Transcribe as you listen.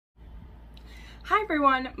Hi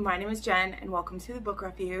everyone, my name is Jen and welcome to the Book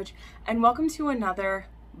Refuge and welcome to another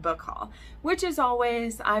book haul, which as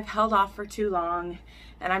always I've held off for too long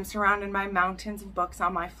and I'm surrounded by mountains of books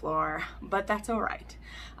on my floor, but that's alright.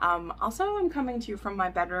 Also, I'm coming to you from my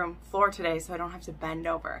bedroom floor today so I don't have to bend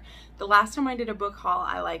over. The last time I did a book haul,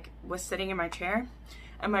 I was sitting in my chair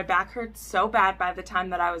and my back hurt so bad by the time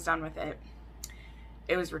that I was done with it.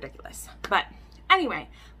 It was ridiculous. But anyway,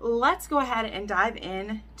 let's go ahead and dive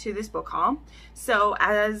into this book haul. So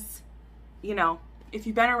as you know, if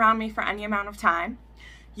you've been around me for any amount of time,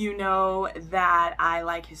 you know that I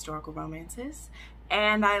like historical romances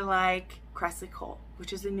and I like Kresley Cole,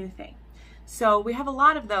 which is a new thing. So we have a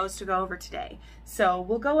lot of those to go over today. So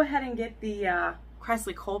we'll go ahead and get the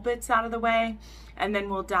Kresley Cole bits out of the way and then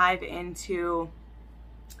we'll dive into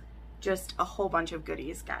just a whole bunch of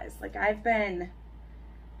goodies, guys. I've been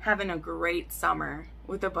having a great summer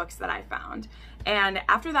with the books that I found. And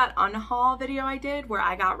after that unhaul video I did where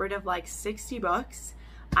I got rid of like 60 books,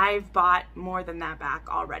 I've bought more than that back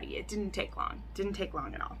already. It didn't take long. Didn't take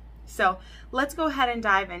long at all. So let's go ahead and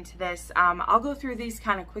dive into this. I'll go through these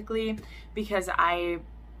kind of quickly because I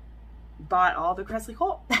bought all the Kresley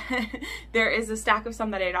Cole. There is a stack of some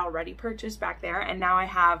that I'd already purchased back there and now I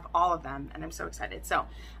have all of them and I'm so excited. So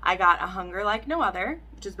I got A Hunger Like No Other,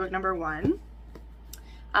 which is book number 1.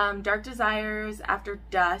 Dark Desires After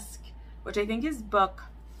Dusk, which I think is book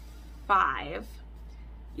 5.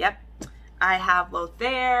 Yep. I have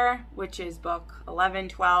Lothair, which is book 11,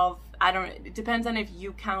 12. It depends on if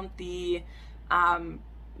you count the novellas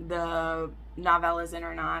in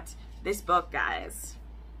or not. This book, guys,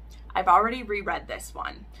 I've already reread this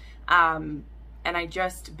one. And I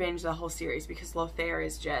just binged the whole series because Lothair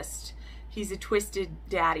is just, he's a twisted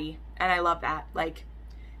daddy. And I love that.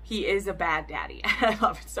 He is a bad daddy. I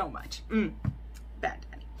love it so much. Bad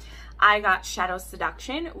daddy. I got Shadow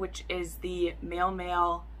Seduction, which is the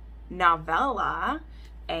male novella,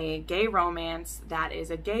 a gay romance that is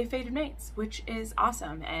a gay fated mates, which is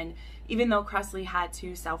awesome. And even though Kresley had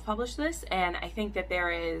to self-publish this, and I think that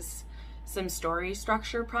there is some story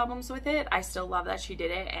structure problems with it, I still love that she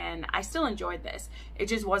did it, and I still enjoyed this. It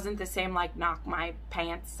just wasn't the same knock my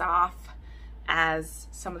pants off as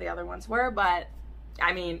some of the other ones were, but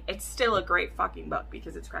I mean, it's still a great fucking book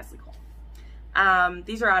because it's Kresley Cole.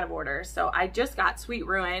 These are out of order. So I just got Sweet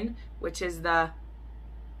Ruin, which is the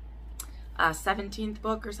 17th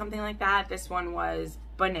book or something like that. This one was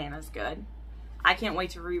bananas good. I can't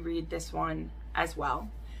wait to reread this one as well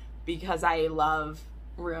because I love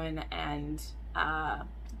Ruin and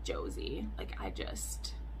Josie. I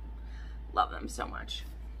just love them so much.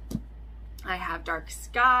 I have Dark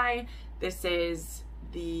Sky. This is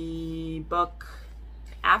the book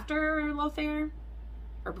after Lothair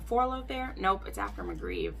or before Lothair. Nope, it's after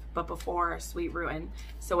McGrieve, but before Sweet Ruin.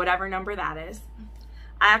 So whatever number that is.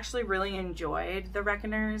 I actually really enjoyed The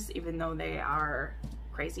Reckoners, even though they are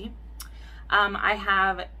crazy. I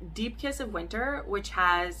have Deep Kiss of Winter, which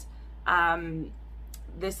has,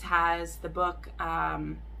 this has the book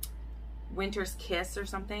Winter's Kiss or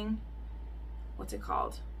something. What's it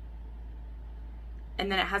called?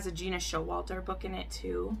 And then it has a Gina Showalter book in it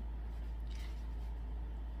too.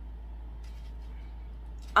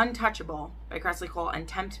 Untouchable by Kresley Cole and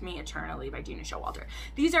Tempt Me Eternally by Gina Showalter.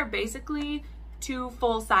 These are basically 2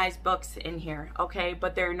 full-size books in here, okay?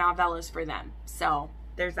 But they're novellas for them. So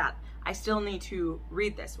there's that. I still need to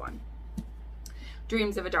read this one.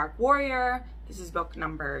 Dreams of a Dark Warrior. This is book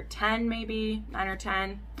number 10, maybe 9 or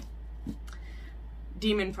 10.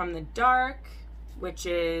 Demon from the Dark, which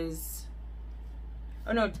is,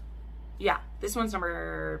 oh no, yeah, this one's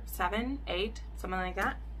number 7, 8, something like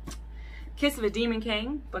that. Kiss of a Demon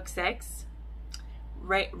King, book 6.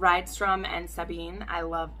 Rydstrom and Sabine. I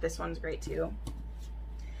love, this one's great too.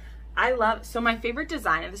 So my favorite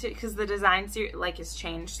design of this, because the design has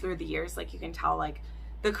changed through the years, you can tell,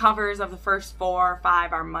 the covers of the first 4 or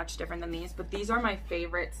 5 are much different than these, but these are my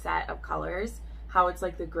favorite set of colors. How it's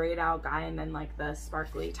the grayed out guy and then the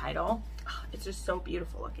sparkly title. Oh, it's just so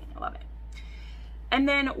beautiful looking. I love it. And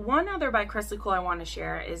then one other by Kresley Cole I want to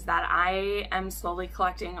share is that I am slowly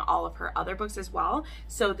collecting all of her other books as well.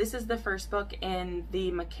 So this is the first book in the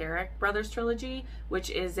McCarrick Brothers trilogy, which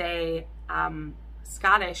is a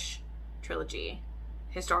Scottish trilogy,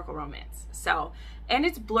 historical romance. So, and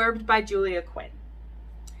it's blurbed by Julia Quinn.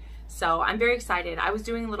 So I'm very excited. I was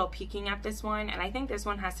doing a little peeking at this one, and I think this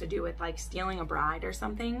one has to do with stealing a bride or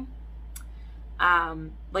something.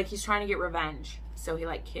 He's trying to get revenge. So he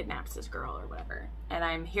kidnaps this girl or whatever. And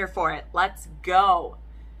I'm here for it. Let's go.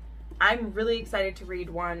 I'm really excited to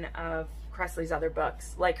read one of Kresley's other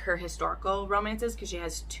books, her historical romances, because she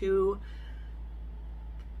has 2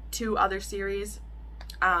 2 other series,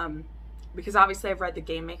 because obviously I've read the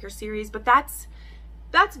Game Maker series, but that's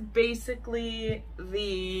basically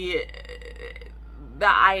the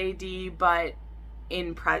IAD, but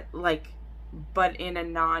in but in a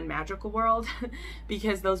non-magical world,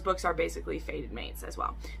 because those books are basically fated mates as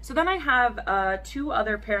well. So then I have 2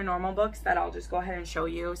 other paranormal books that I'll just go ahead and show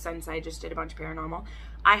you, since I just did a bunch of paranormal.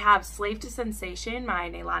 I have Slave to Sensation by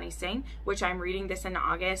Neilani Singh, which I'm reading this in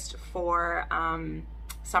August for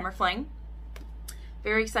Summer Fling.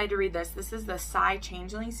 Very excited to read this. This is the Psy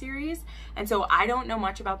Changeling series, and so I don't know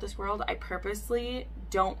much about this world. I purposely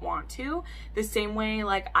don't want to. The same way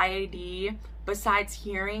like IAD, besides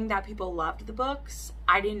hearing that people loved the books,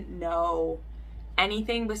 I didn't know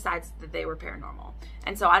anything besides that they were paranormal.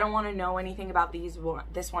 And so I don't want to know anything about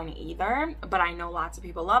this one either, but I know lots of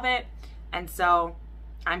people love it, and so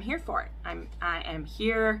I'm here for it. I am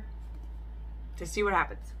here to see what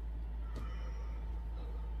happens.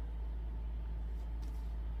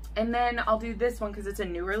 And then I'll do this one because it's a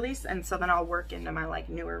new release, and so then I'll work into my like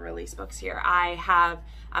newer release books here. I have,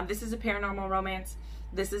 this is a paranormal romance.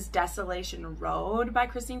 This is Desolation Road by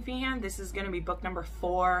Christine Feehan. This is going to be book number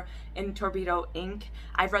 4 in Torpedo Inc.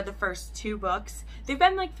 I've read the first 2 books. They've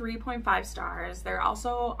been like 3.5 stars. They're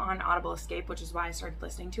also on Audible Escape, which is why I started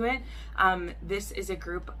listening to it. This is a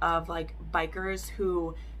group of like bikers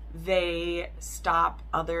who they stop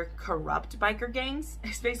other corrupt biker gangs,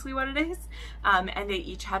 is basically what it is. And they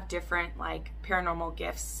each have different like paranormal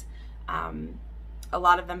gifts. A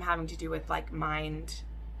lot of them having to do with like mind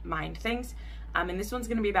things. And this one's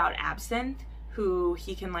gonna be about Absinthe, who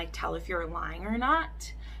he can like tell if you're lying or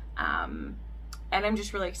not. And I'm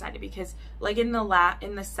just really excited because like in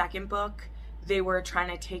the second book, they were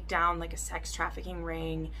trying to take down like a sex trafficking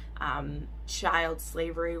ring, child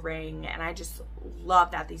slavery ring, and I just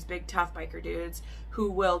love that these big tough biker dudes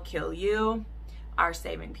who will kill you are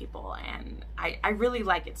saving people, and I really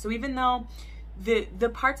like it. So even though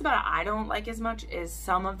the parts about it I don't like as much is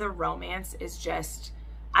some of the romance is just,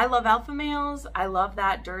 I love alpha males, I love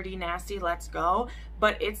that dirty, nasty, let's go,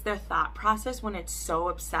 but it's the thought process when it's so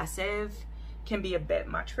obsessive can be a bit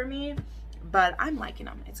much for me, but I'm liking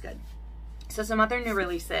them, it's good. So some other new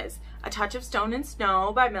releases, A Touch of Stone and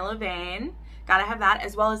Snow by Milla Vane, gotta have that,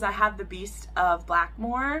 as well as I have The Beast of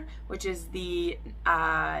Blackmore, which is the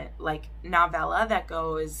like novella that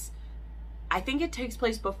goes, I think it takes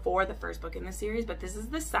place before the first book in the series, but this is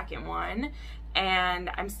the second one, and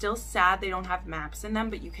I'm still sad they don't have maps in them,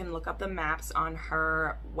 but you can look up the maps on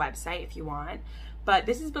her website if you want. But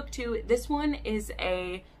this is book 2. This one is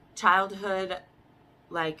a childhood,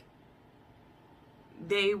 like,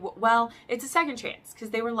 well, it's a second chance because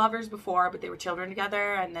they were lovers before, but they were children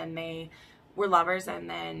together, and then they were lovers, and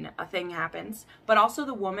then a thing happens. But also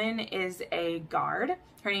the woman is a guard.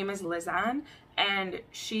 Her name is Lizanne, and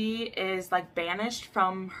she is like banished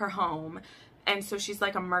from her home, and so she's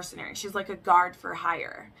like a mercenary. She's like a guard for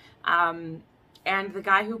hire. And the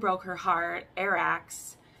guy who broke her heart,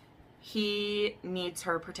 Arax, he needs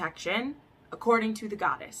her protection according to the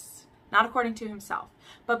goddess, not according to himself.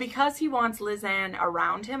 But because he wants Lizanne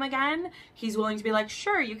around him again, he's willing to be like,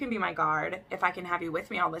 sure, you can be my guard. If I can have you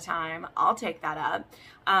with me all the time, I'll take that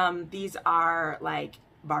up. These are like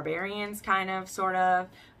barbarians, kind of, sort of.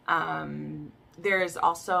 There's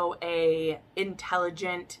also a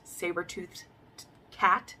intelligent saber-toothed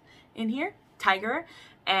cat in here, tiger,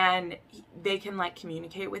 and they can like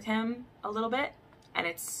communicate with him a little bit, and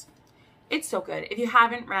it's so good. If you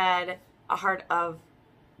haven't read A Heart of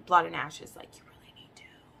Blood and Ashes, like, you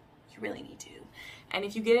really need to. And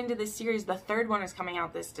if you get into this series, the 3rd one is coming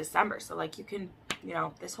out this December, so like you can, you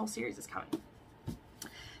know, this whole series is coming.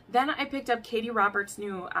 Then I picked up Katie Roberts'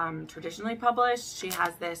 new traditionally published. She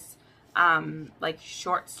has this like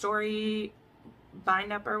short story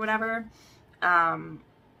bind up or whatever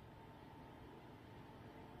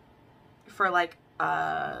for like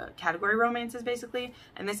category romances basically,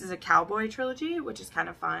 and this is a cowboy trilogy, which is kind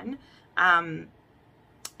of fun.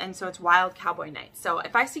 And so it's Wild Cowboy Night. So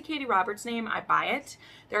if I see Katie Roberts' name, I buy it.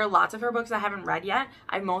 There are lots of her books I haven't read yet.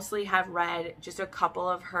 I mostly have read just a couple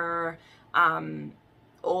of her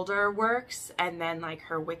older works, and then like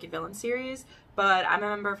her Wicked Villain series. But I'm a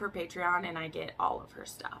member of her Patreon, and I get all of her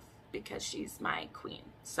stuff because she's my queen.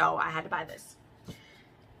 So I had to buy this.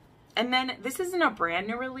 And then this isn't a brand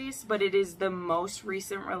new release, but it is the most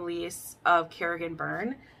recent release of Kerrigan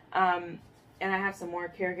Byrne. And I have some more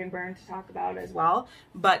Kerrigan Byrne to talk about as well.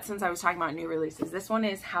 But since I was talking about new releases, this one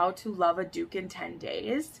is How to Love a Duke in 10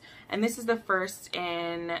 Days. And this is the first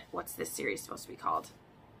in, what's this series supposed to be called?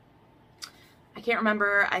 I can't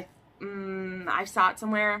remember. I saw it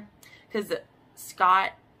somewhere because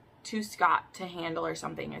Scott Too Scott to Handle or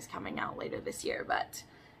something is coming out later this year, but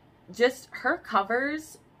just her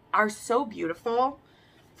covers are so beautiful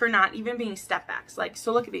for not even being step backs. Like,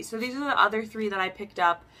 so look at these. So these are the other 3 that I picked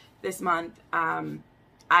up this month.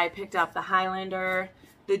 I picked up the Highlander,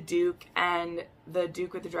 the Duke, and the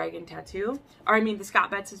Duke with the Dragon Tattoo. Or I mean the Scott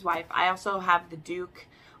Betts' wife. I also have the Duke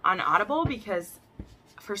on Audible because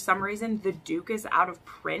for some reason the Duke is out of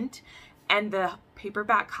print and the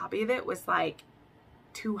paperback copy of it was like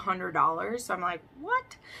 $200. So I'm like,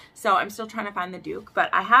 what? So I'm still trying to find the Duke, but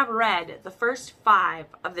I have read the first 5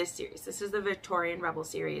 of this series. This is the Victorian Rebel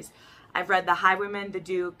series. I've read the Highwayman, the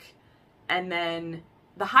Duke, and then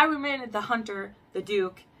the Highwayman, the Hunter, the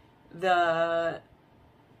Duke, the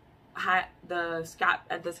Scott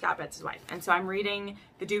Betts' wife. And so I'm reading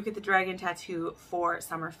the Duke with the Dragon Tattoo for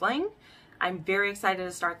Summer Fling. I'm very excited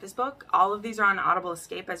to start this book. All of these are on Audible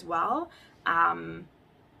Escape as well.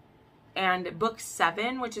 And book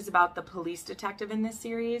 7, which is about the police detective in this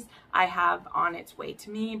series, I have on its way to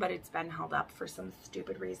me, but it's been held up for some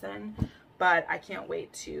stupid reason. But I can't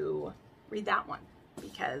wait to read that one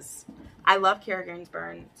because I love Kara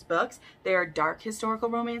Gainsbourn's books. They are dark historical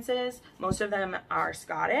romances. Most of them are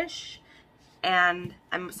Scottish, and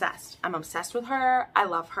I'm obsessed. I'm obsessed with her. I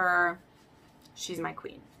love her. She's my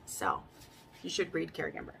queen. So you should read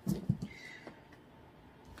Kara Gainsbourn.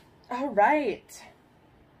 All right.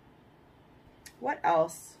 What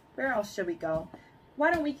else? Where else should we go?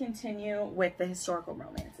 Why don't we continue with the historical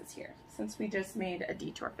romances here, since we just made a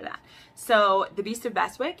detour for that. So, The Beast of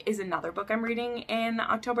Bestwick is another book I'm reading in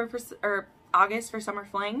August for Summer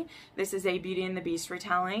Fling. This is a Beauty and the Beast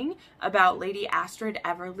retelling about Lady Astrid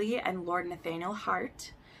Everleigh and Lord Nathaniel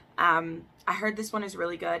Hart. I heard this one is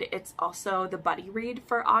really good. It's also the buddy read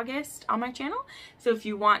for August on my channel. So if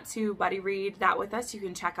you want to buddy read that with us, you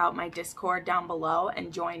can check out my Discord down below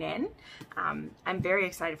and join in. I'm very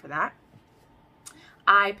excited for that.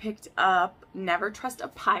 I picked up Never Trust a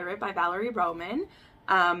Pirate by Valerie Roman,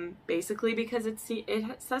 basically because it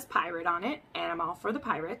says pirate on it, and I'm all for the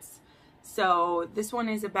pirates. So this one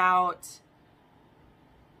is about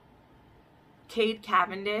Cade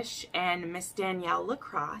Cavendish and Miss Danielle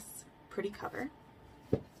Lacrosse. Pretty cover.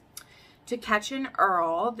 To Catch an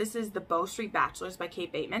Earl. This is The Bow Street Bachelors by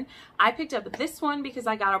Kate Bateman. I picked up this one because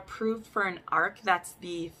I got approved for an arc. That's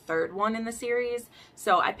the 3rd one in the series.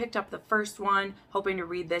 So I picked up the first one, hoping to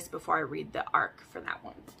read this before I read the arc for that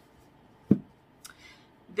one.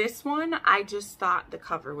 This one, I just thought the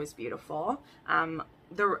cover was beautiful.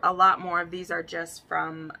 A lot more of these are just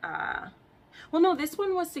from... well, no, this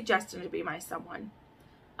one was suggested to be my someone.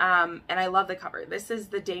 And I love the cover. This is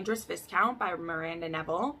The Dangerous Viscount by Miranda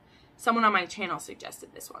Neville. Someone on my channel suggested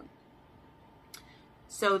this one.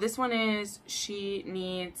 So this one is, she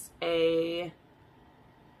needs a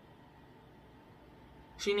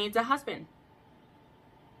husband.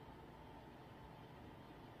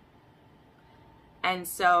 And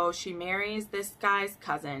so she marries this guy's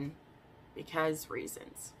cousin because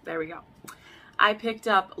reasons. There we go. I picked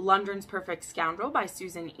up London's Perfect Scoundrel by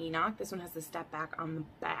Susan Enoch. This one has the step back on the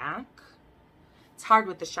back. It's hard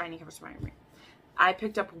with the shiny cover, so I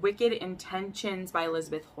picked up Wicked Intentions by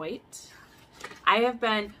Elizabeth Hoyt. I have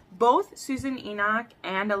been, both Susan Enoch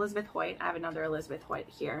and Elizabeth Hoyt, I have another Elizabeth Hoyt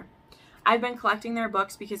here. I've been collecting their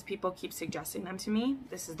books because people keep suggesting them to me.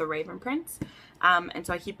 This is the Raven Prince. And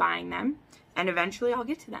so I keep buying them. And eventually I'll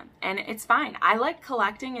get to them. And it's fine. I like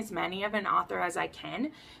collecting as many of an author as I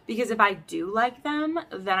can, because if I do like them,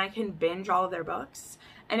 then I can binge all of their books.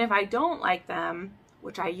 And if I don't like them,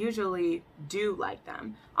 which I usually do like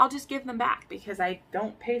them, I'll just give them back because I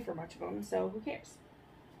don't pay for much of them, so who cares?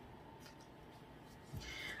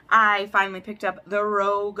 I finally picked up The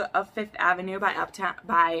Rogue of Fifth Avenue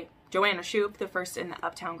by Joanna Shoup, the first in the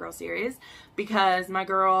Uptown Girl series, because my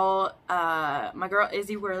girl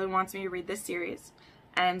Izzy really wants me to read this series,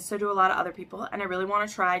 and so do a lot of other people, and I really want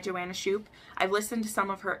to try Joanna Shoup. I've listened to some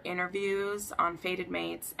of her interviews on Fated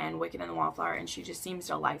Mates and Wicked and the Wallflower, and she just seems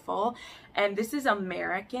delightful. And this is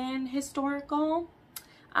American historical.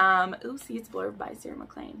 Ooh, see, it's blurred by Sarah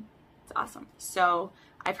McLean. It's awesome. So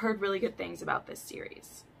I've heard really good things about this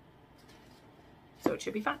series, so it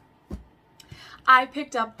should be fun. I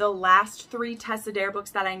picked up the last 3 Tessa Dare books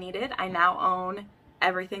that I needed. I now own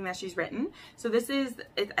everything that she's written. So this is,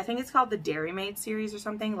 I think it's called the Dairy Maid series or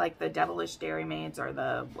something, like the Devilish Dairy Maids or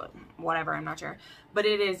the whatever, I'm not sure. But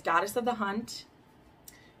it is Goddess of the Hunt,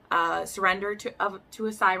 Surrender to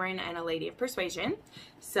a Siren, and A Lady of Persuasion.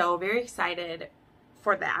 So very excited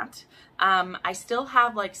for that. I still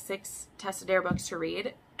have like 6 Tessa Dare books to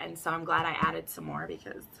read, and so I'm glad I added some more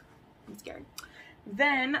because I'm scared.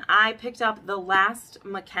 Then I picked up the last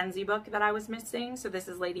Mackenzie book that I was missing. So this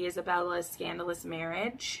is Lady Isabella's Scandalous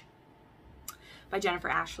Marriage by Jennifer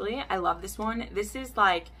Ashley. I love this one. This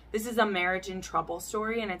is a marriage in trouble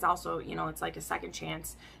story, and it's also, you know, it's like a second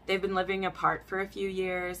chance. They've been living apart for a few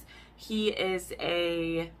years. He is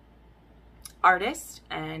a artist,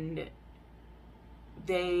 and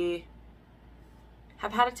they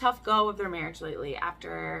have had a tough go of their marriage lately.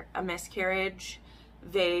 After a miscarriage,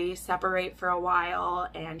 they separate for a while,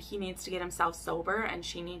 and he needs to get himself sober, and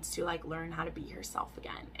she needs to like learn how to be herself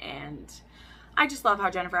again. And I just love how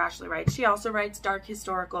Jennifer Ashley writes. She also writes dark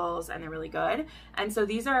historicals, and they're really good. And so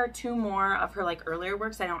these are two more of her like earlier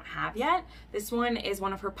works I don't have yet. This one is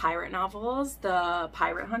one of her pirate novels, The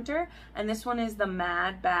Pirate Hunter, and this one is The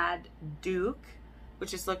Mad Bad Duke, which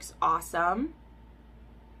just looks awesome.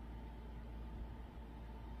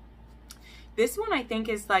 This one I think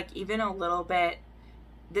is like even a little bit,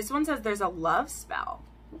 this one says there's a love spell.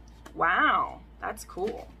 Wow, that's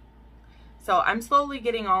cool. So I'm slowly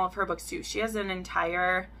getting all of her books too. She has an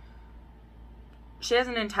entire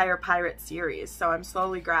pirate series. So I'm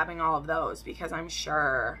slowly grabbing all of those because I'm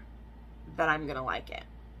sure that I'm going to like it.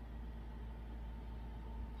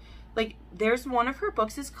 Like there's one of her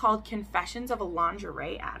books is called Confessions of a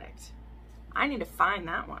Lingerie Addict. I need to find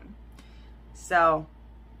that one. So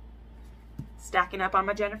stacking up on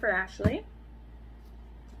my Jennifer Ashley.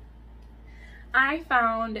 I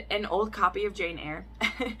found an old copy of Jane Eyre.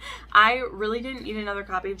 I really didn't need another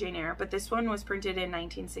copy of Jane Eyre, but this one was printed in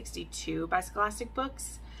 1962 by Scholastic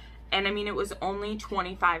Books. And I mean, it was only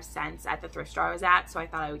 25 cents at the thrift store I was at, so I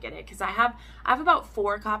thought I would get it. Because I have about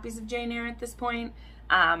 4 copies of Jane Eyre at this point.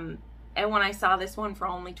 And when I saw this one for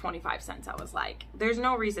only 25 cents, I was like, there's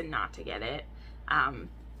no reason not to get it.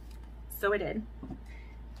 So I did.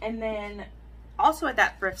 And then also at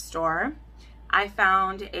that thrift store, I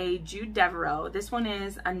found a Jude Deveraux. This one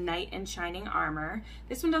is A Knight in Shining Armor.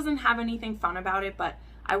 This one doesn't have anything fun about it, but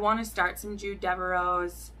I want to start some Jude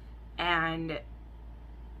Deveraux, and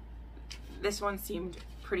this one seemed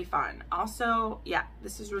pretty fun. Also, yeah,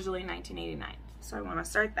 this is originally 1989, so I want to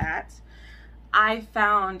start that. I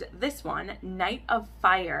found this one, Night of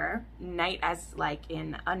Fire, night as like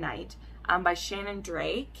in a night, by Shannon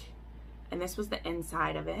Drake, and this was the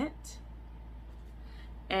inside of it.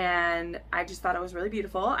 And I just thought it was really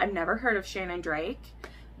beautiful. I've never heard of Shannon Drake,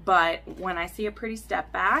 but when I see a pretty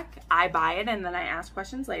step back, I buy it and then I ask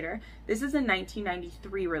questions later. This is a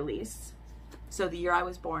 1993 release, so the year I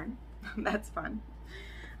was born. That's fun.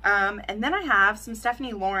 And then I have some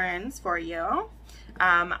Stephanie Laurens for you.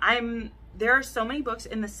 There are so many books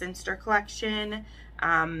in the Sinster collection,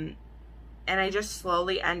 and I just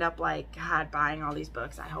slowly end up like, God, buying all these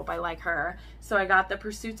books. I hope I like her. So I got The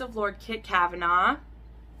Pursuits of Lord Kit Kavanaugh.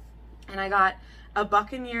 And I got A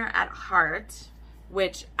Buccaneer at Heart,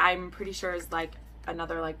 which I'm pretty sure is like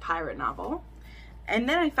another like pirate novel. And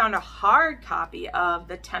then I found a hard copy of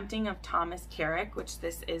The Tempting of Thomas Carrick, which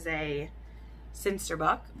this is a Sinster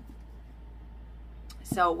book.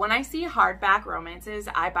 So when I see hardback romances,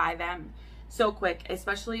 I buy them so quick,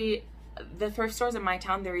 especially the thrift stores in my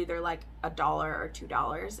town. They're either like $1 or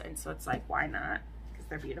 $2. And so it's like, why not? Because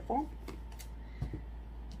they're beautiful.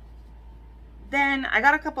 Then I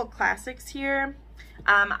got a couple classics here.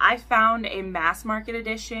 I found a mass market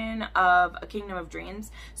edition of A Kingdom of Dreams.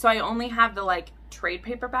 So I only have the like trade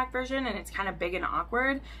paperback version, and it's kind of big and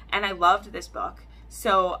awkward. And I loved this book.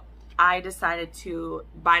 So I decided to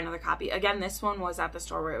buy another copy. Again, this one was at the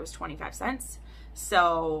store where it was 25 cents.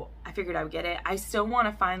 So I figured I would get it. I still want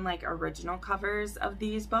to find like original covers of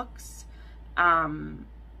these books. But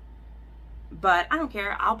I don't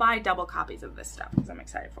care. I'll buy double copies of this stuff because I'm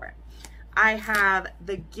excited for it. I have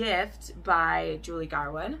The Gift by Julie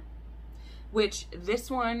Garwood, which this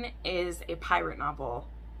one is a pirate novel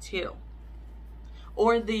too.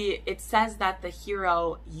 Or it says that the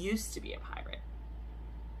hero used to be a pirate.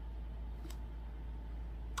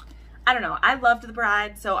 I don't know. I loved The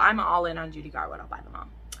Bride, so I'm all in on Judy Garwood. I'll buy them all.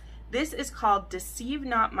 This is called Deceive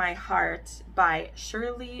Not My Heart by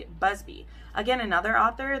Shirley Busby. Again, another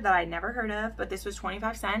author that I never heard of, but this was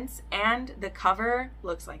 25 cents, and the cover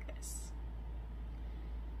looks like this.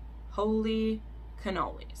 Holy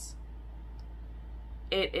cannolis.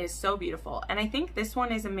 It is so beautiful. And I think this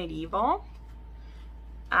one is a medieval.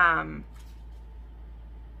 Yeah,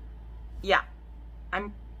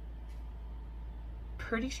 I'm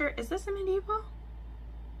pretty sure. Is this a medieval?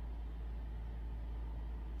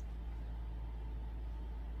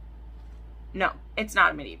 No, it's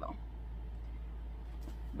not a medieval,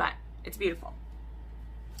 but it's beautiful.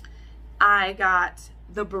 I got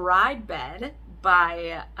The Bride Bed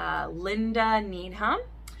by Linda Needham.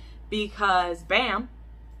 because bam,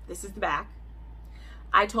 this is the back.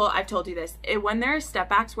 I've told you this. When there are step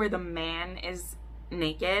backs where the man is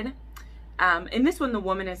naked, in this one the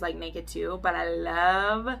woman is like naked too, but I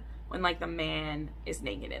love when like the man is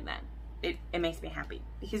naked in them. It makes me happy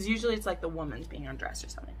because usually it's like the woman's being undressed or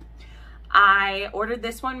something. I ordered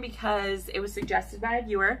this one because it was suggested by a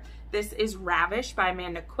viewer. This is Refuge by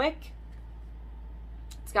Amanda Quick.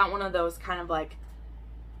 It's got one of those kind of like,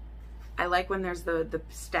 I like when there's the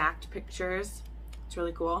stacked pictures. It's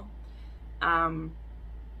really cool.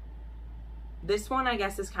 This one I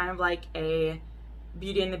guess is kind of like a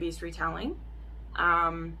Beauty and the Beast retelling.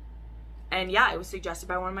 And yeah, it was suggested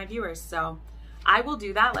by one of my viewers, so I will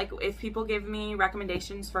do that. Like if people give me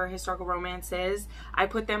recommendations for historical romances, I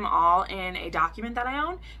put them all in a document that I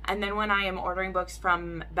own, and then when I am ordering books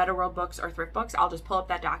from Better World Books or Thrift Books, I'll just pull up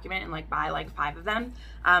that document and like buy like 5 of them.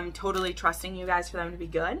 I'm totally trusting you guys for them to be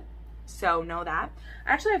good, so know that.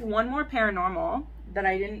 I actually have one more paranormal that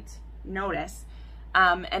I didn't notice,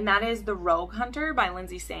 and that is The Rogue Hunter by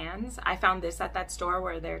Lindsay Sands. I found this at that store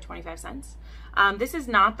where they're 25 cents. This is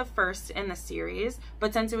not the first in the series,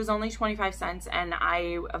 but since it was only 25 cents and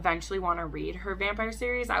I eventually want to read her vampire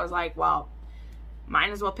series, I was like, well,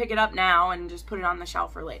 might as well pick it up now and just put it on the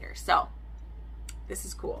shelf for later. So this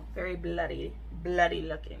is cool. Very bloody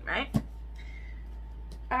looking, right?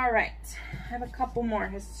 All right, I have a couple more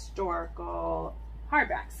historical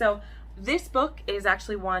hardbacks. So this book is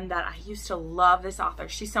actually one that I used to love this author.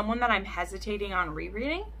 She's someone that I'm hesitating on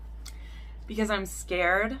rereading because I'm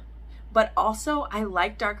scared. But also, I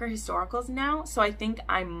like darker historicals now, so I think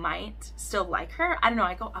I might still like her. I don't know,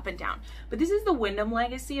 I go up and down. But this is The Wyndham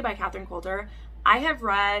Legacy by Catherine Coulter. I have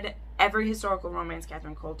read every historical romance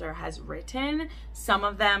Catherine Coulter has written. Some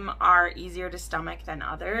of them are easier to stomach than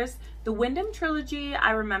others. The Wyndham trilogy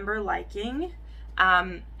I remember liking.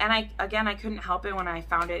 And I couldn't help it when I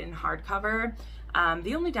found it in hardcover.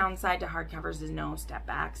 The only downside to hardcovers is no step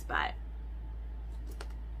backs, but...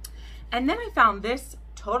 And then I found this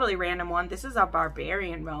totally random one. This is a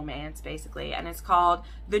barbarian romance basically, and it's called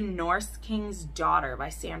The Norse King's Daughter by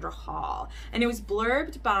Sandra Hall, and it was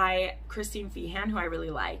blurbed by Christine Feehan, who I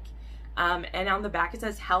really like, and on the back it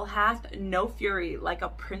says, "Hell hath no fury like a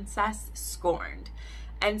princess scorned."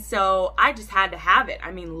 And so I just had to have it.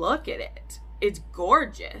 I mean, look at it, it's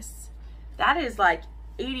gorgeous. That is like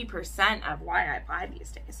 80% of why I buy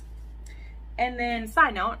these days. And then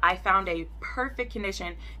side note, I found a perfect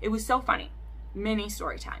condition. It was so funny. Mini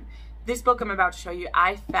story time. This book I'm about to show you,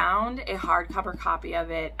 I found a hardcover copy of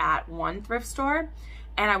it at one thrift store,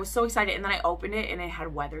 and I was so excited, and then I opened it and it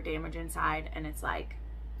had weather damage inside, and it's like,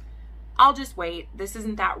 I'll just wait. This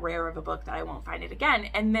isn't that rare of a book that I won't find it again.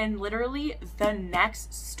 And then literally the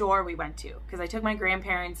next store we went to, because I took my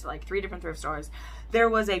grandparents to like 3 different thrift stores, there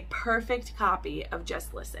was a perfect copy of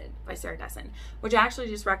Just Listen by Sarah Dessen, which I actually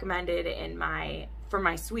just recommended for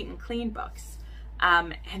my Sweet and Clean books.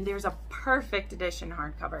 And there's a perfect edition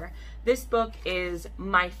hardcover. This book is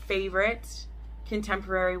my favorite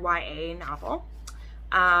contemporary YA novel.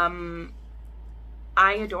 I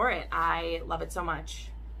adore it. I love it so much.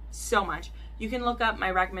 So much. You can look up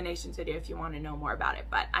my recommendations video if you want to know more about it,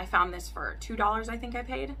 but I found this for $2, I think I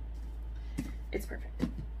paid. It's perfect.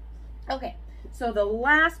 Okay, so the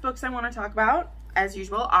last books I want to talk about, as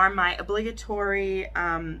usual, are my obligatory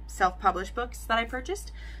self-published books that I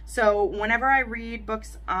purchased. So whenever I read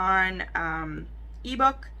books on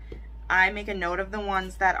ebook, I make a note of the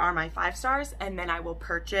ones that are my 5 stars, and then I will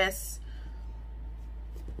purchase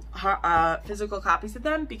physical copies of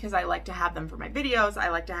them because I like to have them for my videos. I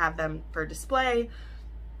like to have them for display.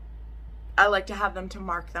 I like to have them to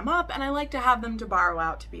mark them up, and I like to have them to borrow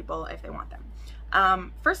out to people if they want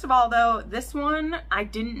them. First of all though, this one, I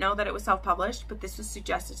didn't know that it was self-published, but this was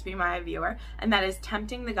suggested to me by a viewer, and that is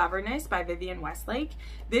Tempting the Governess by Vivian Westlake.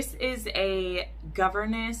 This is a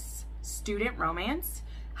governess student romance.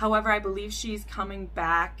 However, I believe she's coming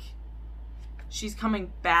back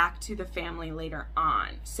to the family later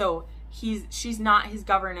on. So she's not his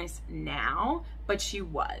governess now, but she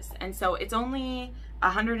was. And so it's only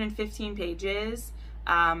 115 pages,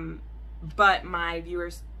 but my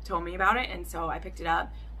viewers told me about it, and so I picked it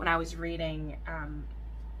up when I was reading.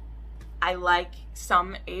 I like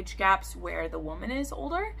some age gaps where the woman is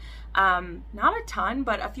older. Not a ton,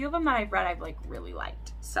 but a few of them that I've read I've like really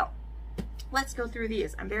liked. So let's go through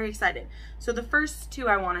these. I'm very excited. So the first 2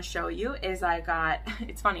 I want to show you is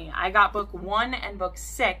it's funny, I got book 1 and book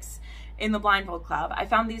 6 in the Blindfold Club. I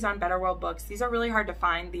found these on Better World Books. These are really hard to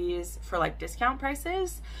find these for like discount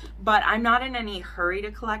prices, but I'm not in any hurry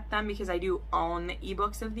to collect them because I do own the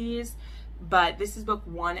ebooks of these. But this is book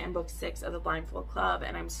 1 and book 6 of the Blindfold Club,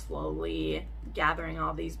 and I'm slowly gathering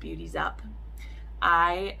all these beauties up.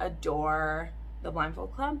 I adore the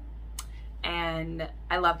Blindfold Club, and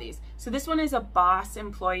I love these. So this one is a boss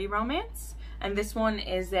employee romance, and this one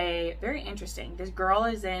is a very interesting. This girl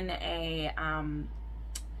is in a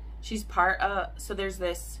she's part of, so there's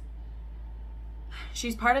this,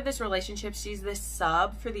 she's part of this relationship. She's this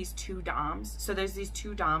sub for these 2 doms. So there's these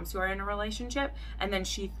 2 doms who are in a relationship, and then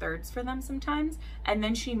she thirds for them sometimes, and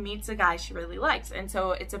then she meets a guy she really likes. And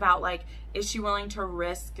so it's about like, is she willing to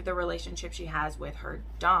risk the relationship she has with her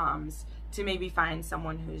doms to maybe find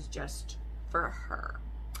someone who's just for her?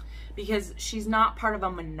 Because she's not part of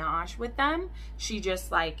a menage with them. She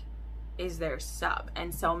just like is their sub.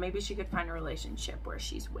 And so maybe she could find a relationship where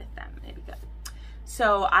she's with them. Maybe good.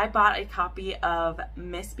 So I bought a copy of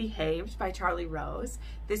Misbehaved by Charlie Rose.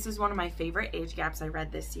 This is one of my favorite age gaps I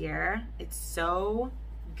read this year. It's so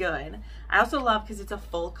good. I also love because it's a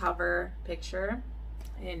full cover picture.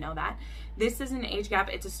 I didn't know that. This is an age gap.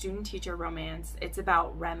 It's a student-teacher romance. It's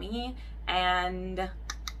about Remy and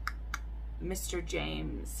Mr.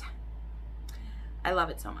 James. I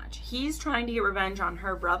love it so much. He's trying to get revenge on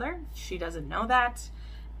her brother. She doesn't know that.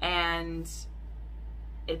 And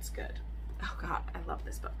it's good. Oh God, I love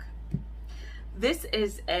this book. This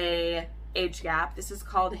is a age gap. This is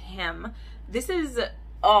called Him. This is,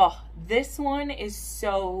 oh, this one is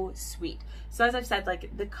so sweet. So as I've said,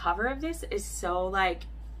 like the cover of this is so like,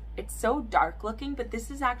 it's so dark looking, but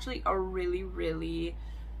this is actually a really, really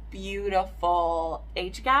beautiful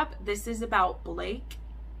age gap. This is about Blake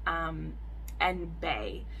and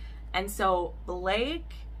Bay. And so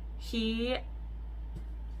Blake, he,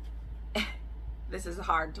 this is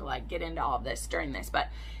hard to like get into all of this during this, but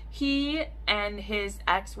he and his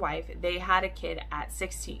ex-wife, they had a kid at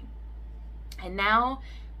 16. And now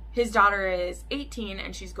his daughter is 18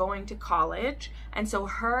 and she's going to college. And so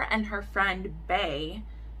her and her friend Bay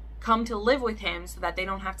come to live with him so that they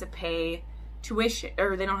don't have to pay tuition,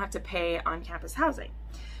 or they don't have to pay on campus housing.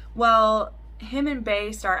 Well, him and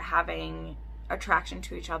Bay start having attraction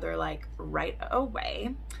to each other like right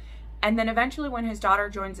away. And then eventually when his daughter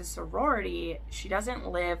joins a sorority, she doesn't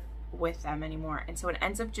live with them anymore. And so it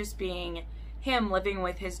ends up just being him living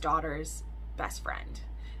with his daughter's best friend.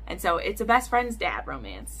 And so it's a best friend's dad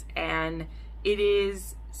romance. And it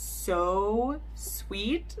is so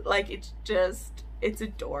sweet. Like it's just, it's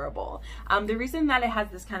adorable. The reason that it has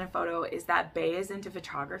this kind of photo is that Bay is into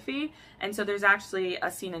photography. And so there's actually a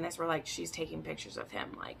scene in this where like she's taking pictures of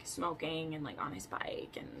him like smoking and like on his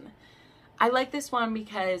bike. And I like this one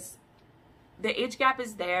because the age gap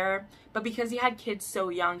is there, but because he had kids so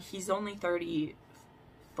young, he's only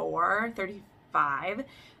 34, 35.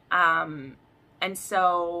 And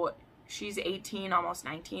so she's 18, almost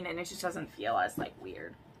 19, and it just doesn't feel as like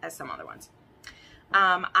weird as some other ones.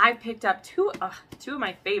 I picked up two of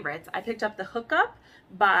my favorites. I picked up The Hookup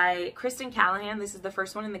by Kristen Callahan. This is the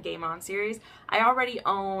first one in the Game On series. I already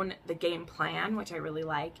own The Game Plan, which I really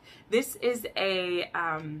like. This is a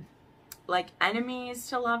like enemies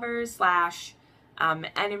to lovers slash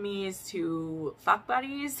enemies to fuck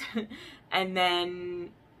buddies and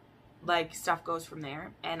then like stuff goes from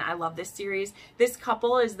there. And I love this series. This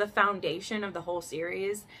couple is the foundation of the whole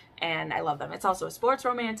series and I love them. It's also a sports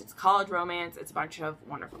romance, it's college romance, it's a bunch of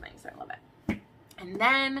wonderful things. I love it. And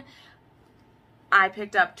then I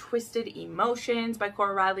picked up Twisted Emotions by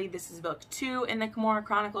Cora Riley. This is book 2 in the Kimura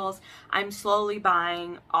Chronicles. I'm slowly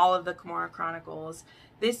buying all of the Kimura Chronicles.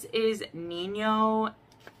 This is Nino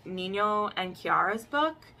and Kiara's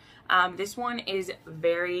book. This one is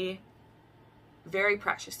very, very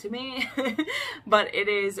precious to me, but it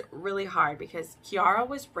is really hard because Kiara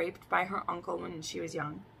was raped by her uncle when she was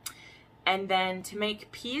young. And then to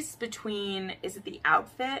make peace between, is it the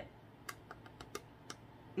outfit?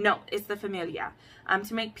 No, it's the Familia.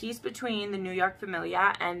 To make peace between the New York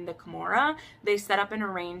Familia and the Kimura, they set up an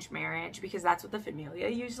arranged marriage because that's what the Familia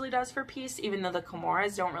usually does for peace, even though the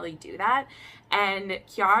Kimuras don't really do that. And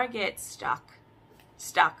Kiara gets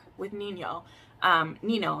stuck with Nino. Not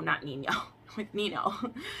Nino, with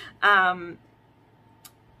Nino.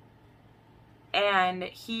 And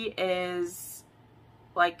he is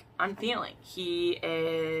like unfeeling. He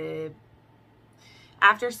is,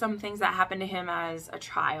 after some things that happened to him as a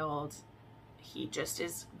child, he just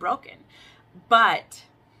is broken. But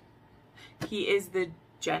he is the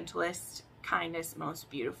gentlest, kindest, most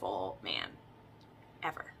beautiful man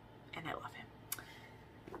ever. And I love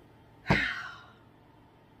him.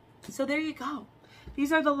 So there you go.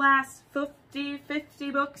 These are the last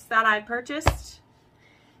 50 books that I purchased.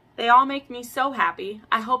 They all make me so happy.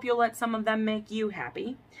 I hope you'll let some of them make you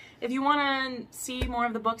happy. If you want to see more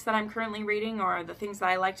of the books that I'm currently reading or the things that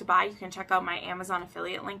I like to buy, you can check out my Amazon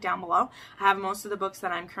affiliate link down below. I have most of the books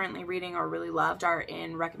that I'm currently reading or really loved are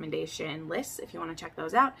in recommendation lists if you want to check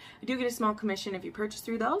those out. I do get a small commission if you purchase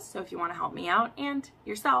through those, so if you want to help me out and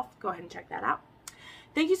yourself, go ahead and check that out.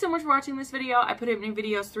 Thank you so much for watching this video. I put out new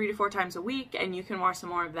videos 3 to 4 times a week, and you can watch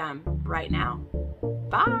some more of them right now.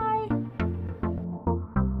 Bye!